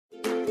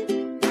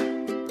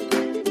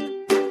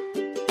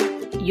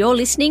You're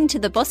listening to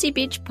the Bossy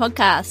Bitch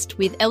podcast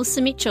with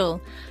Elsa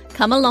Mitchell.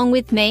 Come along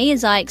with me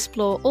as I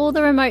explore all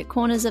the remote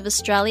corners of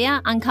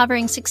Australia,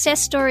 uncovering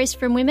success stories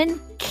from women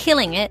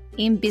killing it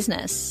in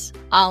business.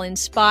 I'll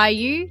inspire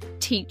you,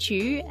 teach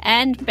you,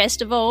 and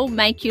best of all,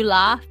 make you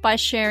laugh by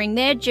sharing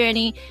their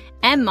journey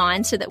and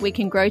mine so that we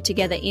can grow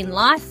together in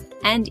life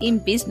and in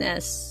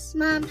business.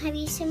 Mum, have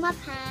you seen my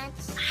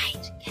pants?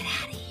 Mate, get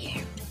out of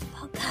here.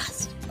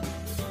 Podcast.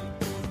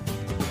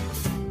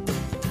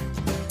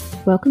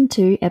 Welcome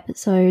to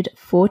episode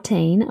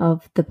 14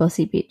 of the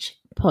Bossy Bitch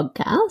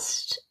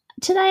podcast.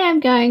 Today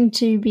I'm going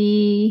to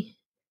be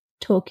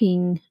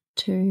talking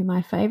to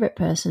my favourite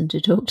person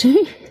to talk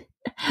to,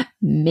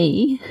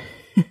 me.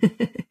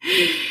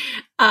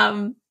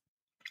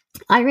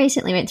 I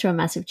recently went through a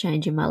massive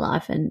change in my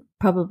life, and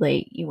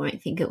probably you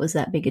won't think it was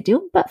that big a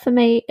deal, but for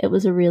me it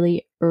was a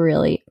really,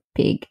 really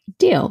big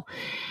deal.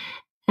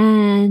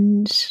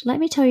 And let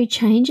me tell you,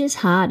 change is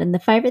hard, and the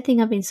favourite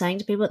thing I've been saying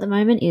to people at the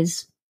moment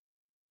is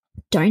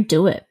don't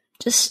do it.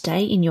 Just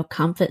stay in your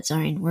comfort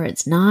zone where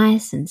it's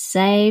nice and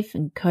safe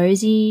and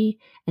cozy,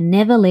 and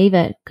never leave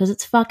it because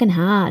it's fucking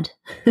hard.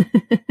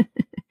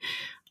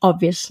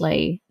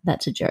 Obviously,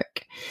 that's a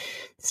joke.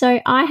 So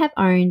I have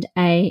owned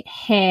a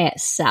hair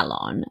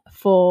salon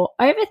for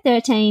over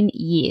 13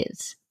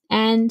 years,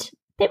 and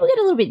people get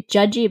a little bit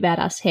judgy about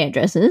us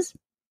hairdressers.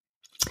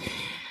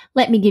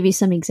 Let me give you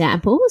some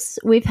examples.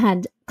 We've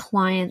had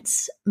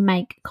clients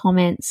make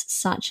comments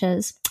such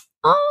as,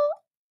 "Oh,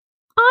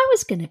 I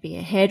was going to be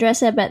a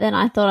hairdresser, but then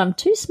I thought I'm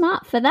too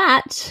smart for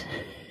that."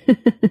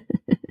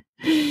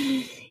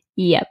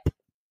 Yep.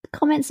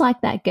 Comments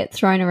like that get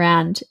thrown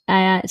around.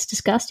 It's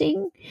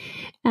disgusting,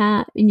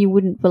 and you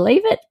wouldn't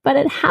believe it, but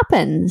it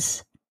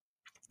happens.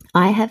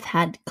 I have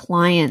had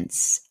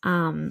clients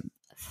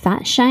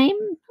fat shame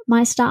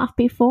my staff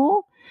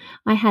before.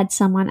 I had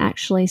someone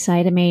actually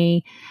say to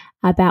me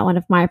about one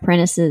of my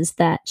apprentices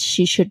that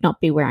she should not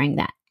be wearing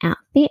that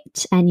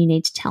outfit, and you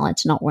need to tell her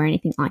to not wear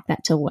anything like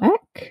that to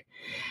work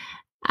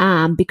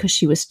because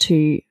she was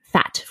too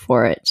fat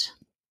for it.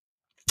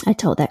 I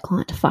told that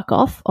client to fuck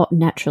off,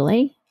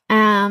 naturally.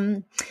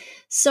 And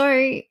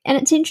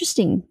it's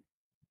interesting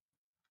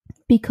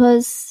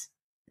because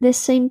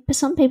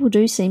some people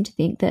do seem to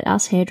think that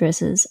us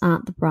hairdressers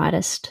aren't the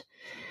brightest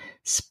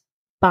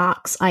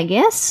sparks, I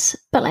guess.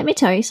 But let me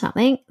tell you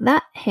something,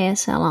 that hair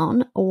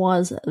salon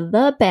was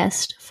the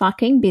best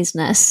fucking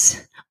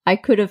business I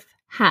could have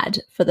had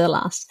for the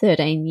last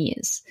 13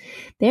 years.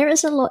 There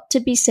is a lot to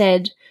be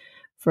said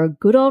for a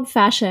good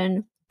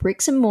old-fashioned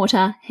bricks and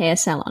mortar hair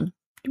salon.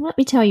 Let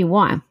me tell you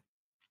why.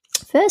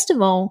 First of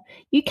all,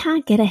 you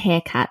can't get a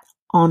haircut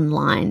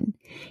online.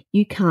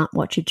 You can't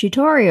watch a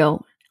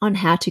tutorial on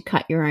how to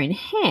cut your own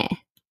hair.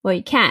 Well,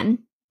 you can,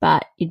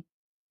 but you'd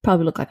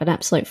probably look like an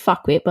absolute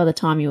fuckwit by the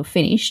time you were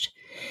finished.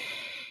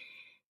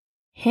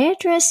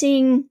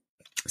 Hairdressing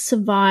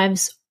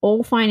survives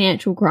all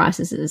financial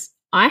crises.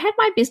 I had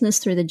my business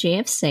through the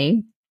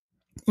GFC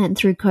and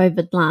through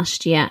COVID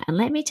last year, and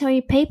let me tell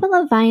you, people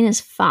are vain as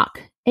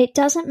fuck. It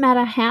doesn't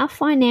matter how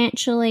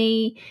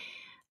financially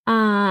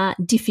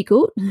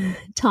difficult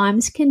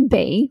times can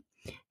be.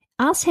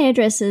 Us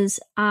hairdressers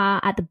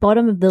are at the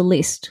bottom of the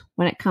list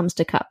when it comes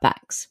to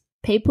cutbacks.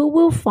 People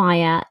will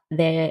fire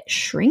their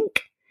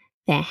shrink,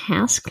 their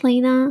house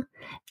cleaner,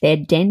 their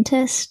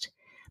dentist,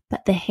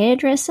 but the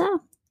hairdresser,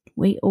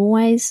 we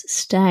always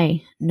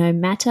stay, no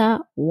matter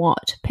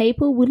what.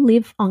 People would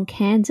live on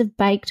cans of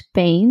baked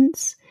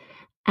beans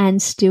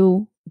and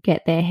still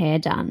get their hair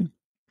done.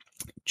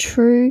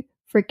 True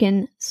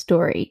freaking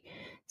story.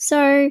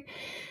 So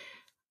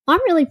I'm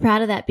really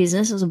proud of that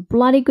business. It was a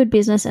bloody good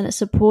business, and it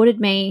supported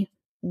me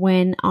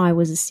when I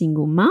was a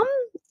single mum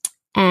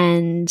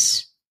and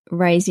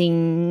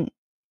raising.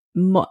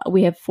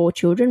 We have 4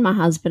 children, my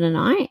husband and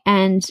I,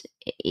 and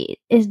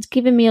it's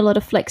given me a lot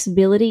of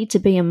flexibility to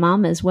be a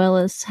mum as well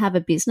as have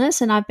a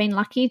business. And I've been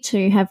lucky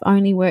to have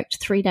only worked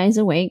 3 days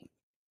a week,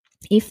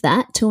 if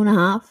that,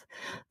 2.5,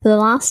 for the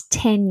last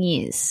 10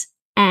 years.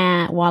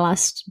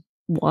 Whilst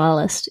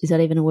is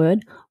that even a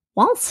word?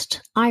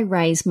 Whilst I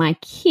raise my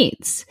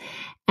kids.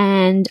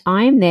 And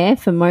I'm there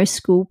for most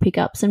school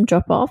pickups and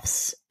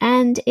drop-offs,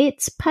 and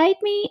it's paid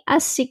me a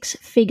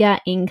 6-figure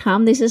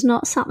income. This is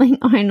not something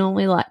I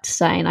normally like to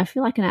say, and I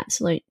feel like an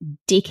absolute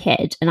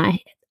dickhead and I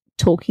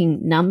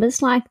talking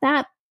numbers like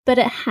that, but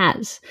it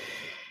has.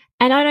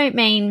 And I don't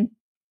mean,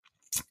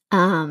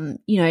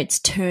 it's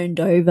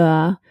turned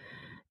over.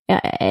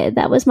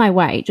 That was my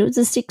wage. It was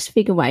a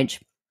 6-figure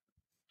wage,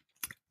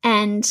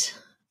 and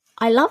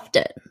I loved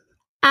it.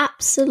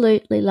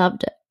 Absolutely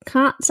loved it.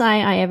 Can't say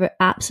I ever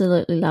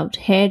absolutely loved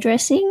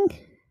hairdressing,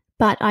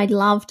 but I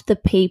loved the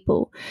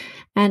people,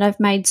 and I've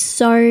made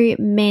so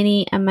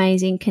many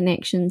amazing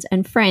connections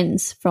and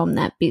friends from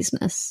that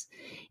business.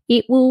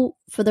 It will,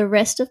 for the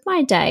rest of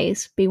my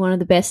days, be one of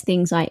the best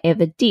things I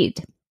ever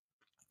did.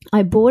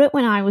 I bought it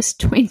when I was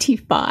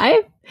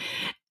 25,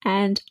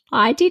 and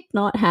I did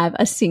not have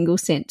a single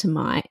cent to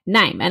my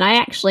name. And I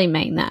actually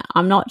mean that.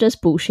 I'm not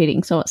just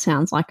bullshitting so it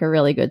sounds like a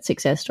really good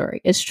success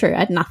story. It's true. I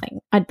had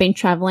nothing. I'd been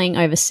traveling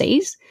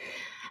overseas.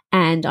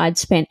 and I'd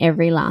spent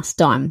every last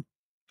dime.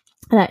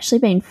 I'd actually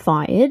been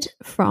fired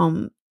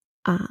from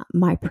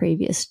my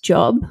previous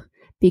job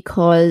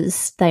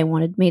because they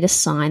wanted me to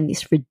sign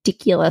this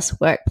ridiculous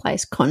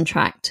workplace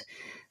contract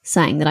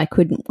saying that I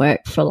couldn't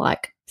work for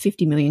like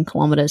 50 million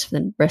kilometers for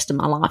the rest of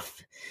my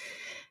life.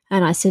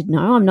 And I said,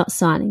 no, I'm not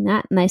signing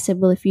that. And they said,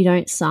 well, if you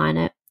don't sign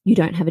it, you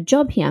don't have a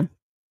job here.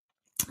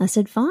 I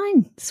said,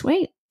 fine,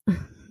 sweet. I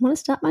want to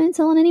start my own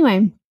salon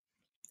anyway.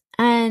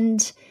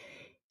 And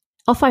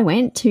off I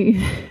went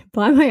to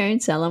buy my own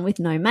salon with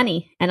no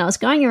money. And I was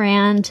going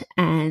around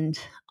and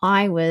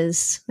I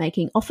was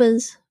making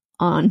offers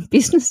on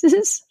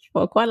businesses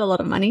for quite a lot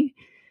of money,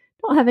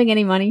 not having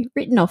any money,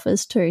 written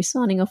offers too,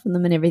 signing off on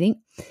them and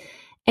everything.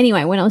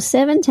 Anyway, when I was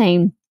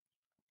 17,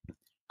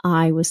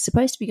 I was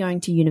supposed to be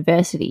going to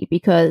university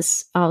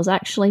because I was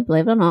actually,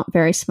 believe it or not,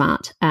 very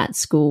smart at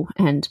school,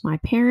 and my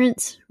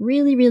parents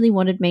really, really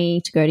wanted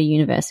me to go to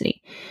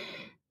university.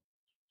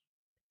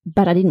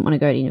 But I didn't want to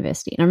go to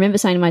university. And I remember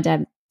saying to my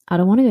dad, I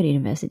don't want to go to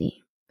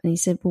university. And he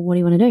said, well, what do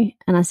you want to do?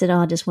 And I said,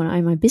 I just want to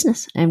own my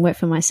business and work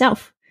for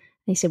myself.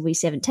 And he said, well, you're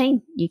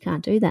 17. You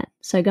can't do that.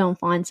 So go and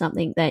find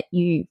something that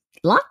you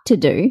like to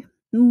do.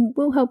 And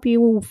we'll help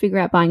you. We'll figure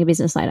out buying a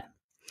business later.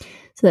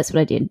 So that's what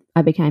I did.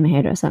 I became a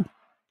hairdresser.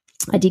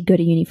 I did go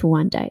to uni for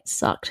one day. It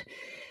sucked.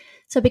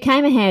 So I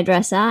became a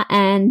hairdresser.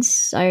 And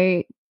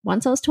so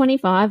once I was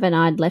 25 and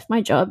I'd left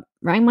my job,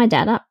 rang my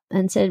dad up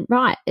and said,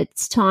 right,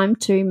 it's time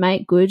to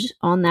make good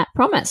on that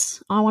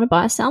promise. I want to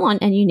buy a salon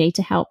and you need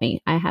to help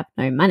me. I have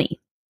no money.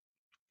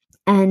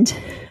 And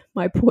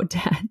my poor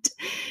dad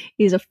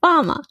is a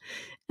farmer.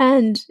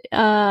 And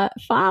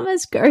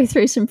farmers go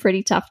through some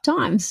pretty tough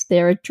times.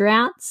 There are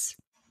droughts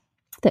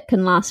that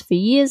can last for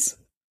years.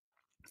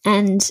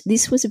 And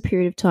this was a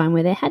period of time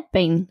where there had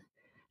been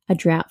a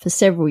drought for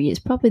several years,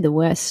 probably the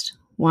worst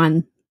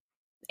one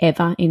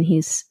ever in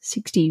his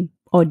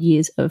 60-odd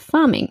years of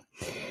farming.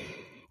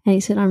 And he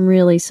said, I'm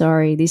really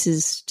sorry. This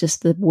is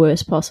just the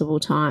worst possible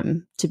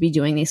time to be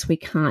doing this. We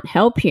can't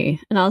help you.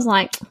 And I was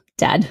like,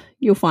 Dad,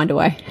 you'll find a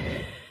way.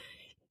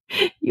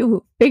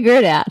 You'll figure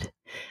it out.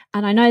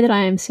 And I know that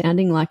I am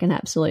sounding like an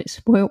absolute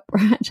spoiled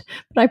brat,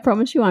 but I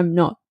promise you I'm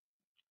not.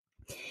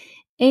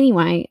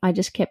 Anyway, I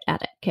just kept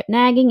at it, kept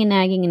nagging and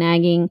nagging and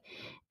nagging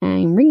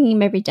and ringing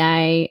him every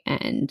day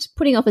and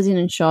putting offers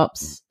in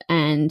shops.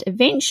 And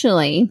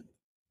eventually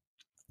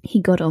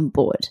he got on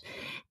board.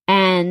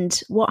 And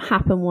what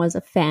happened was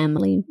a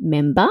family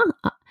member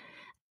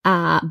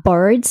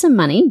borrowed some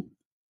money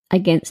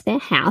against their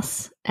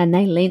house and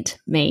they lent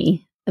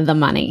me the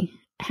money.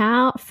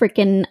 How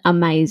freaking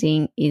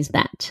amazing is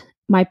that?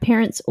 My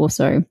parents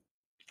also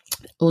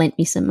lent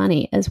me some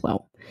money as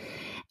well.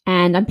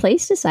 And I'm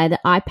pleased to say that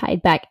I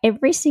paid back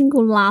every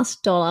single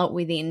last dollar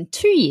within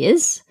 2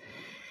 years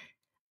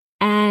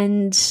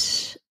and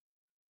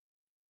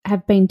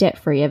have been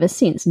debt-free ever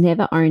since,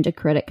 never owned a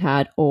credit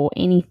card or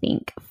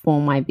anything for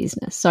my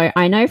business. So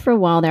I know for a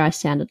while there I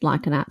sounded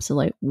like an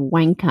absolute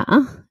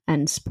wanker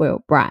and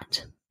spoiled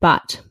brat,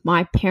 but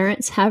my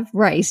parents have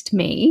raised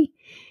me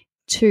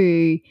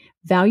to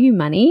value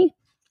money.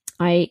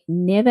 I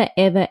never,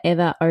 ever,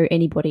 ever owe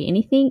anybody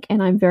anything,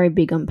 and I'm very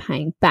big on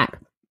paying back.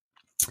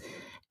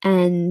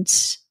 And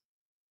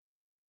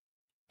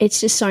it's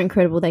just so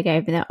incredible they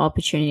gave me that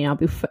opportunity, and I'll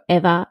be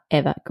forever,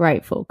 ever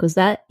grateful because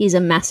that is a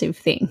massive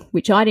thing,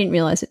 which I didn't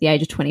realize at the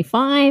age of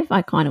 25.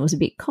 I kind of was a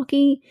bit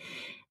cocky,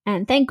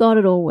 and thank God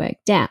it all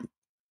worked out.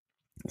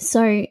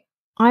 So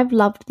I've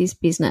loved this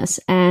business,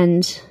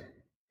 and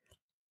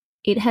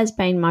it has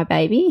been my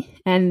baby,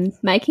 and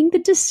making the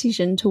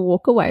decision to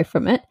walk away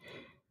from it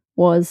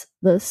was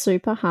the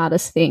super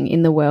hardest thing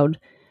in the world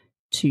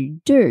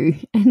to do.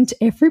 And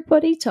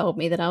everybody told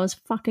me that I was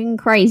fucking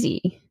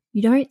crazy.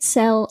 You don't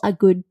sell a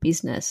good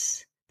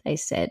business, they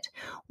said.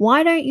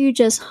 Why don't you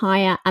just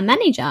hire a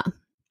manager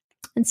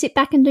and sit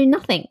back and do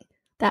nothing?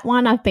 That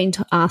one I've been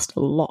asked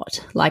a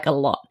lot, like a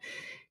lot.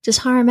 Just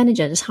hire a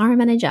manager, just hire a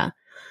manager.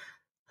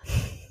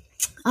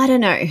 I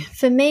don't know.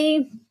 For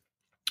me,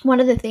 one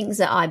of the things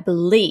that I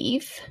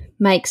believe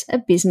makes a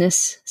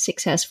business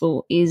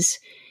successful is,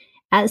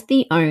 as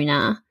the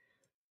owner,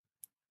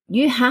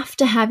 you have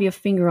to have your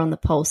finger on the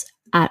pulse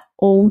at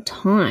all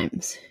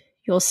times.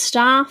 Your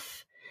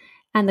staff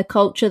and the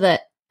culture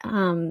that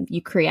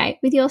you create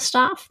with your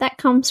staff, that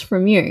comes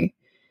from you.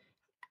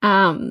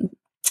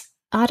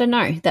 I don't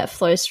know, that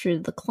flows through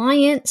the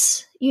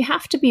clients. You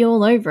have to be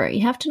all over it.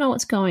 You have to know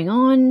what's going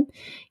on.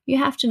 You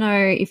have to know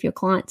if your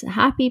clients are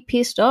happy,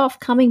 pissed off,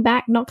 coming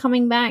back, not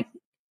coming back.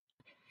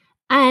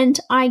 And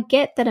I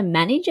get that a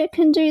manager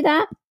can do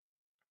that,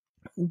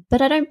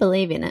 but I don't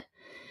believe in it.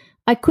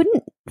 I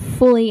couldn't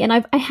fully, and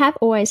I have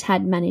always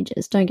had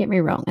managers, don't get me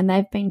wrong, and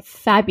they've been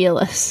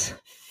fabulous,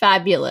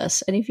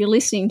 fabulous. And if you're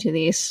listening to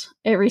this,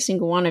 every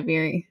single one of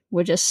you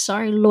were just so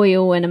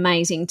loyal and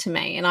amazing to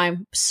me, and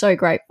I'm so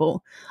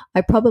grateful.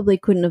 I probably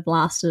couldn't have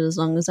lasted as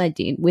long as I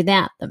did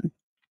without them.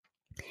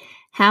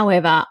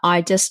 However,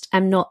 I just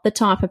am not the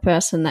type of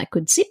person that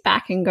could sit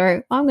back and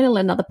go, I'm going to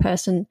let another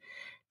person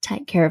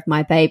take care of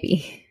my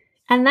baby.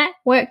 And that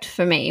worked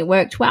for me. It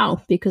worked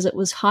well because it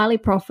was highly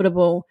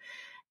profitable.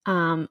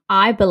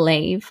 I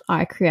believe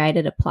I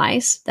created a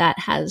place that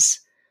has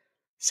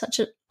such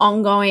an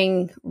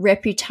ongoing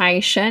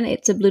reputation.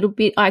 It's a little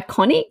bit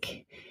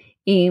iconic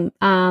in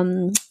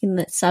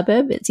the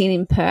suburb. It's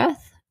in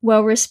Perth,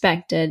 well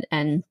respected,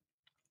 and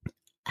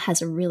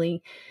has a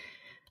really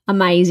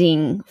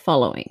amazing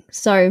following.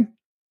 So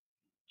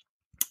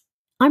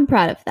I'm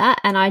proud of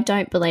that, and I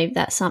don't believe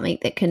that's something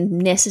that can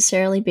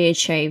necessarily be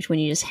achieved when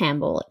you just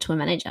handball it to a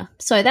manager.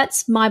 So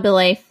that's my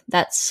belief.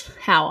 That's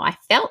how I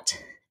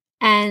felt.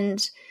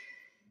 And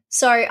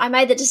so I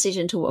made the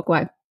decision to walk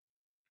away.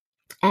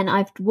 And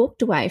I've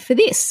walked away for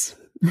this,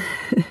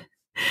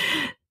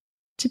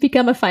 to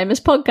become a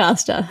famous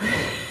podcaster.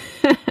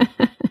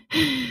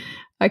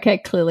 Okay,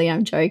 clearly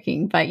I'm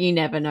joking, but you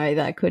never know,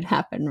 that could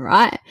happen,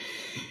 right?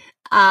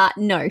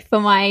 No, for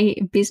my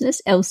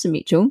business, Elsa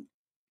Mitchell,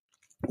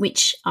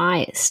 which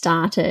I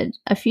started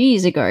a few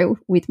years ago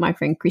with my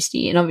friend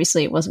Christy, and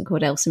obviously it wasn't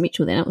called Elsa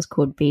Mitchell then, it was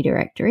called B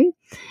Directory.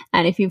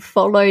 And if you've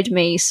followed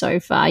me so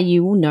far,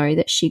 you will know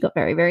that she got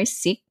very, very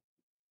sick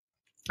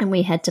and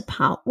we had to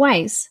part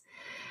ways.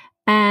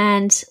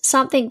 And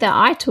something that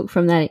I took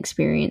from that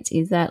experience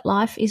is that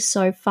life is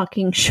so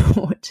fucking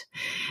short.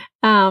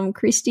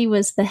 Christy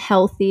was the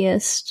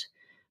healthiest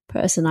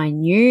person I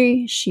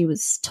knew. She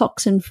was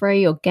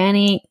toxin-free,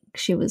 organic.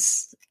 She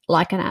was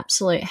like an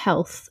absolute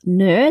health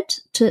nerd,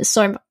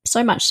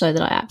 so much so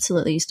that I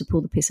absolutely used to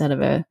pull the piss out of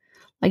her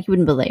like you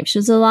wouldn't believe. She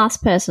was the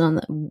last person on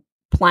the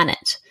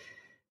planet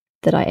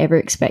that I ever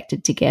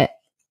expected to get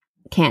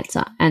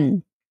cancer,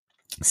 and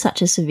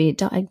such a severe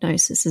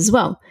diagnosis as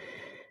well.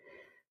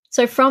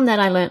 So from that,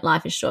 I learnt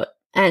life is short.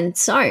 And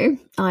so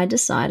I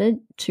decided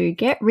to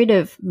get rid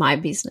of my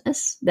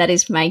business that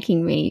is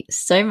making me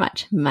so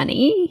much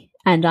money,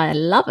 and I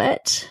love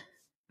it,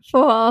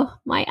 for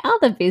my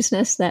other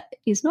business that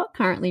is not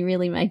currently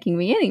really making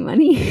me any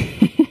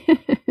money.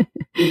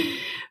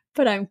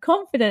 But I'm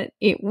confident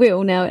it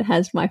will now it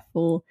has my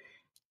full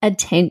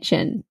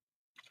attention.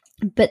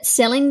 But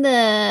selling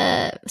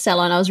the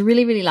salon, I was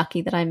really, really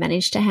lucky that I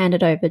managed to hand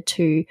it over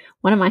to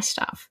one of my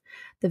staff,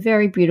 the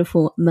very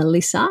beautiful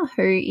Melissa,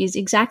 who is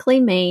exactly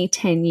me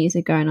 10 years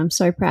ago, and I'm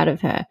so proud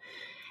of her.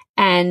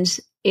 And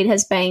it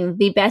has been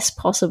the best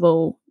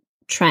possible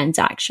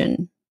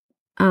transaction.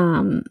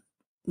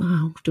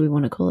 Do we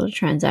want to call it a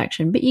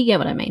transaction? But you get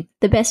what I mean.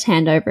 The best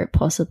handover it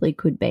possibly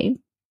could be.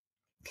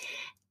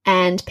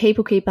 And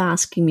people keep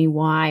asking me,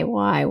 why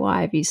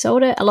have you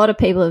sold it? A lot of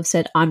people have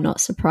said, I'm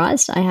not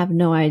surprised. I have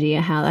no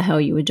idea how the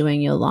hell you were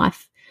doing your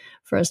life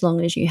for as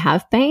long as you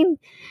have been.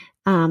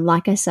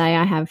 Like I say,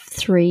 I have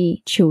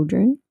 3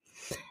 children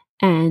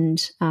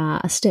and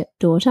a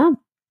stepdaughter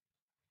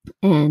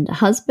and a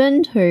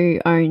husband who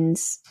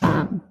owns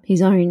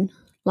his own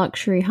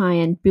luxury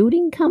high-end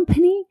building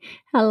company.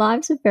 Our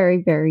lives are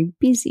very, very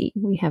busy.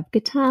 We have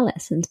guitar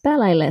lessons,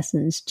 ballet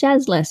lessons,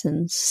 jazz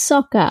lessons,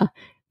 soccer,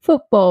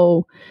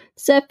 football,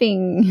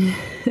 surfing.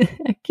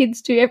 Our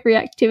kids do every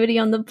activity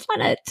on the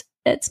planet.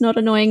 It's not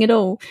annoying at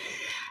all.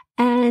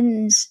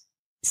 And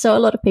so a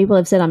lot of people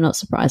have said, I'm not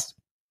surprised.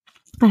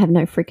 I have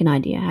no freaking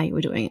idea how you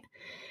were doing it.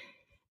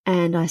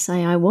 And I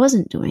say I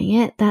wasn't doing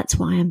it. That's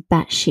why I'm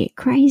batshit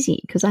crazy,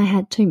 because I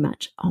had too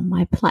much on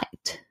my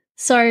plate.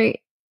 So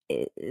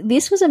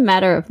this was a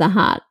matter of the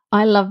heart.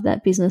 I love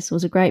that business. It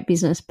was a great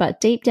business. But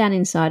deep down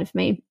inside of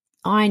me,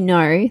 I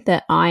know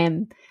that I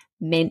am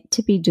meant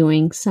to be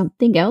doing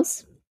something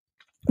else,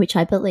 which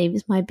I believe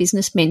is my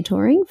business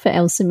mentoring for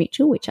Elsa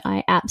Mitchell, which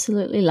I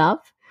absolutely love.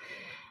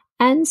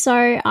 And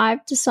so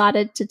I've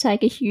decided to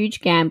take a huge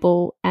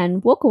gamble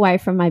and walk away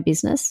from my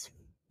business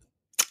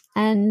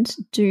and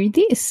do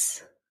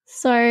this.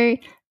 So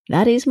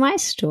that is my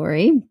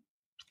story.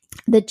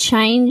 The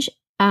change,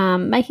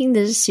 making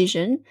the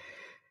decision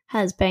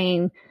has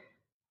been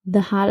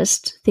the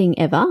hardest thing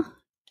ever.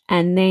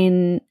 And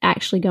then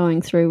actually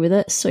going through with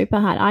it, super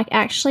hard.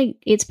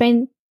 It's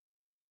been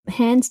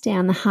hands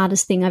down the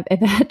hardest thing I've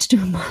ever had to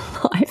do in my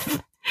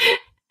life.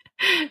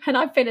 And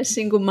I've been a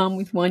single mum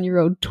with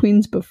 1-year-old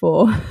twins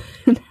before.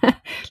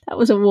 That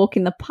was a walk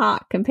in the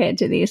park compared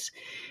to this.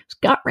 It was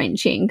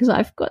gut-wrenching because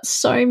I've got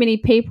so many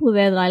people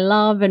there that I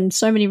love and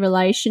so many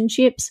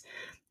relationships,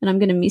 and I'm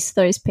going to miss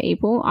those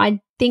people.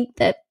 I think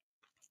that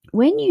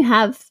when you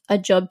have a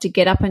job to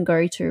get up and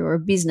go to, or a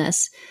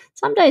business,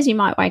 some days you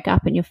might wake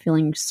up and you're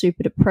feeling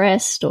super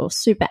depressed or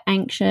super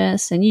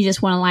anxious, and you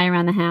just want to lay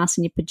around the house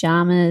in your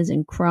pajamas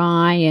and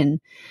cry and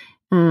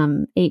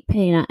eat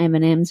peanut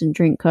M&Ms and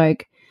drink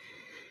Coke.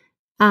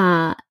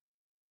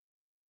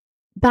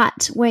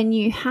 But when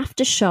you have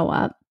to show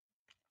up,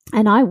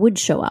 and I would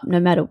show up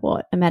no matter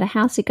what, no matter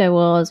how sick I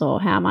was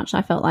or how much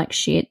I felt like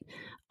shit,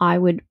 I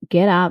would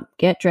get up,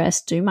 get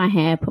dressed, do my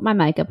hair, put my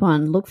makeup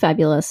on, look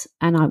fabulous,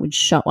 and I would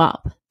show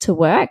up to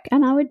work,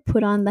 and I would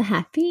put on the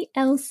happy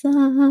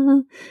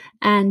Elsa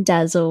and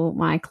dazzle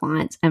my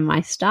clients and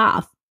my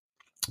staff.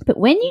 But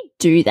when you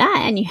do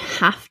that and you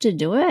have to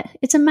do it,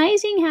 it's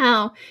amazing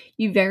how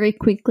you very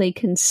quickly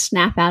can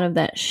snap out of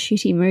that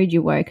shitty mood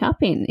you woke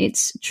up in.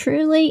 It's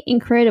truly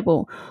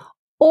incredible.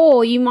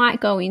 Or you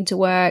might go into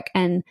work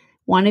and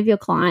one of your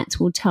clients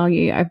will tell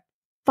you a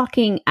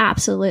fucking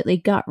absolutely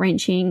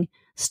gut-wrenching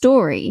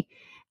story,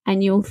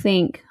 and you'll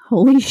think,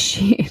 holy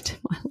shit,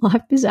 my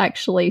life is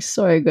actually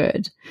so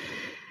good.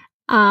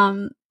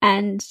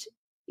 And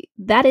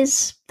that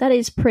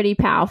is pretty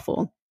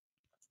powerful.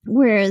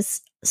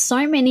 Whereas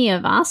so many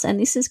of us, and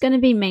this is going to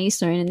be me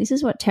soon, and this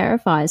is what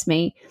terrifies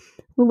me,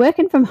 we're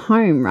working from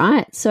home,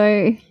 right?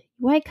 So you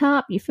wake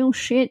up, you feel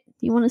shit,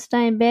 you want to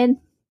stay in bed,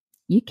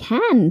 you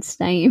can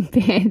stay in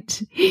bed.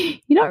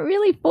 You're not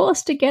really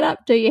forced to get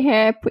up, do your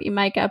hair, put your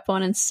makeup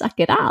on and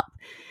suck it up.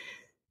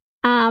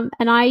 And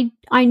I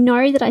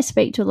know that I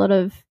speak to a lot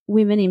of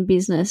women in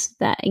business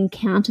that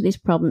encounter this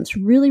problem. It's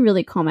really,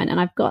 really common.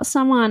 And I've got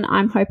someone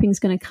I'm hoping is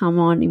going to come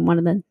on in one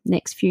of the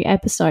next few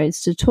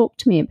episodes to talk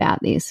to me about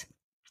this,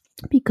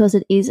 because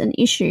it is an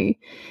issue.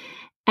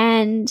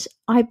 And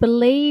I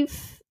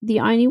believe the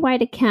only way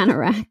to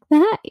counteract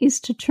that is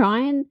to try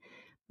and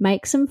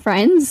make some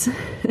friends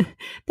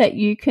that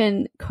you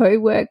can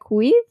co-work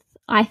with.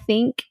 I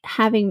think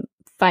having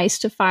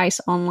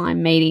face-to-face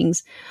online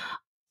meetings,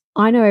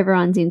 I know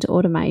everyone's into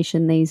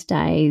automation these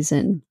days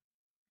and,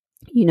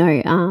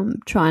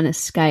 trying to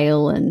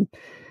scale and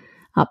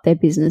up their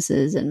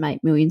businesses and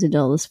make millions of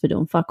dollars for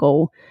doing fuck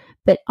all.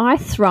 But I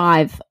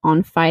thrive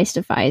on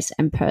face-to-face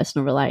and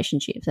personal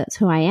relationships. That's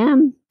who I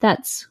am.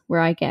 That's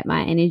where I get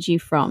my energy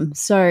from.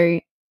 So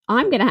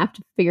I'm going to have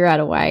to figure out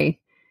a way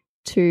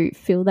to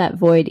fill that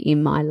void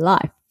in my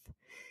life.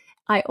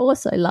 I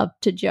also love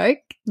to joke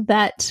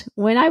that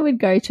when I would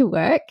go to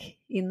work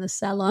in the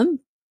salon,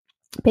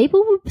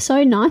 people were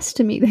so nice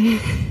to me there.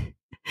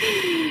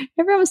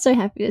 Everyone was so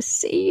happy to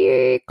see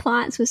you.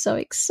 Clients were so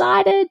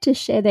excited to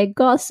share their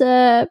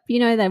gossip.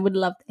 They would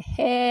love the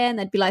hair and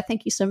they'd be like,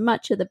 thank you so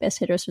much. You're the best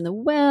hairdresser in the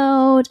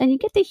world. And you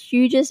get the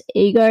hugest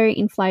ego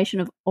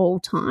inflation of all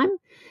time.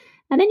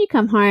 And then you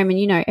come home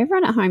and,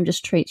 everyone at home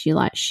just treats you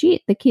like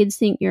shit. The kids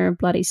think you're a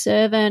bloody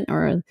servant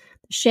or a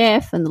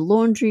chef, and the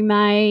laundry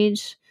maid.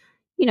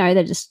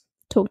 They just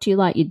talk to you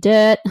like you're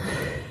dirt.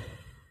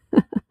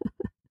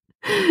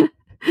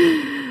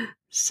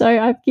 So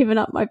I've given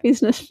up my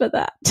business for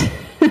that.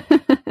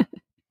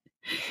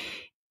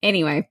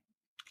 Anyway,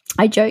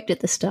 I joked at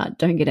the start,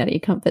 don't get out of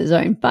your comfort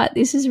zone, but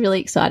this is really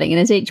exciting. And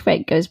as each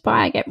week goes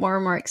by, I get more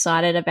and more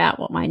excited about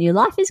what my new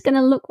life is going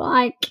to look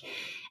like.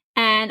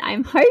 And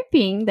I'm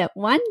hoping that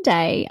one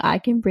day I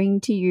can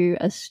bring to you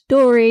a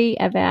story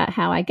about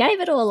how I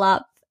gave it all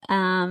up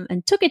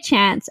and took a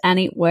chance and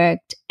it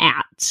worked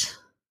out.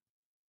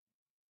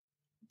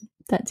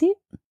 That's it.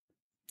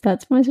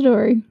 That's my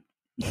story.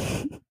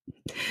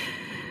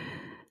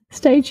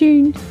 Stay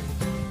tuned.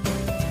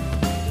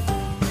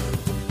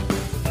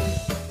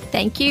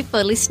 Thank you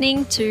for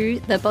listening to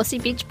the Bossy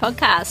Bitch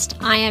podcast.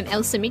 I am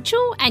Elsa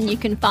Mitchell, and you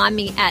can find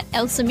me at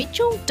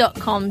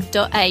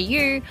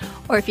elsamitchell.com.au,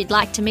 or if you'd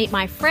like to meet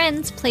my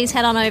friends, please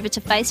head on over to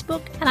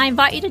Facebook, and I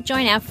invite you to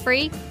join our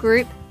free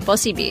group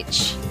Bossy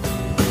Bitch.